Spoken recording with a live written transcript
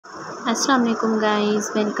Assalamu alaikum guys,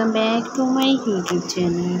 welcome back to my YouTube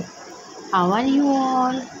channel. How are you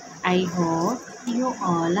all? I hope you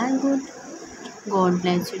all are good. God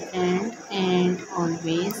bless you friend and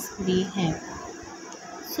always be happy.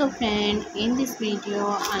 So friend, in this video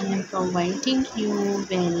I am providing you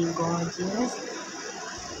very gorgeous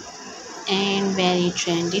and very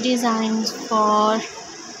trendy designs for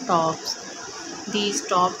tops. These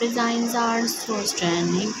top designs are so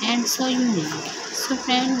stunning and so unique. So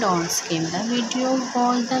friend, don't skip the video,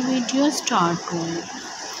 watch the video start to.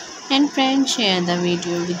 And friend, share the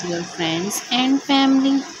video with your friends and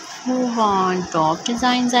family who want top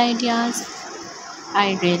designs ideas.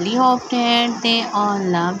 I really hope that they all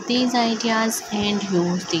love these ideas and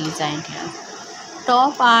use these ideas.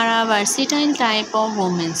 Top are a versatile type of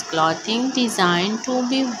women's clothing designed to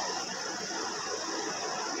be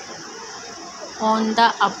on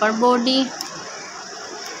the upper body.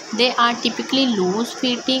 They are typically loose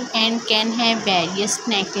fitting and can have various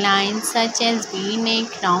necklines such as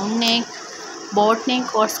V-neck, round neck, boat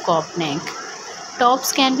neck or scoop neck.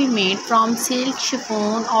 Tops can be made from silk,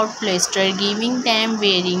 chiffon or polyester, giving them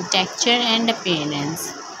varying texture and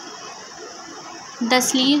appearance. The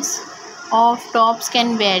sleeves of tops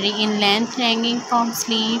can vary in length, ranging from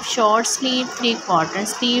sleeve, short sleeve, three-quarter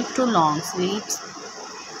sleeve to long sleeves,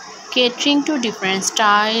 catering to different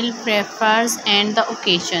style, preferences and the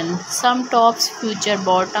occasion. Some tops feature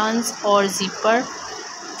buttons or zipper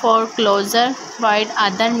for closure, while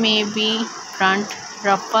others may be front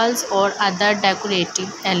ruffles or other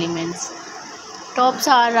decorative elements. Tops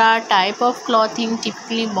are a type of clothing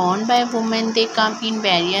typically worn by women. They come in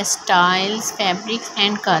various styles, fabrics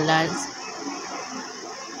and colors,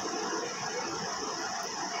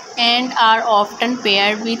 and are often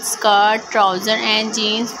paired with skirt, trouser and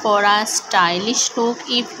jeans for a stylish look.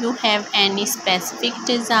 If you have any specific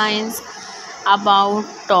designs about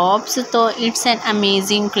tops, so it's an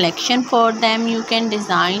amazing collection for them. You can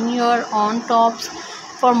design your own tops.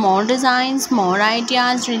 For more designs, more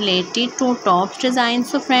ideas related to tops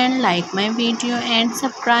designs, so friend, like my video and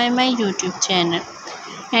subscribe my YouTube channel.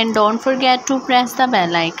 And don't forget to press the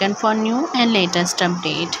bell icon for new and latest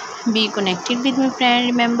update. Be connected with me friend.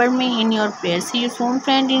 Remember me in your prayers. See you soon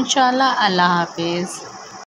friend. Inshallah. Allah Hafiz.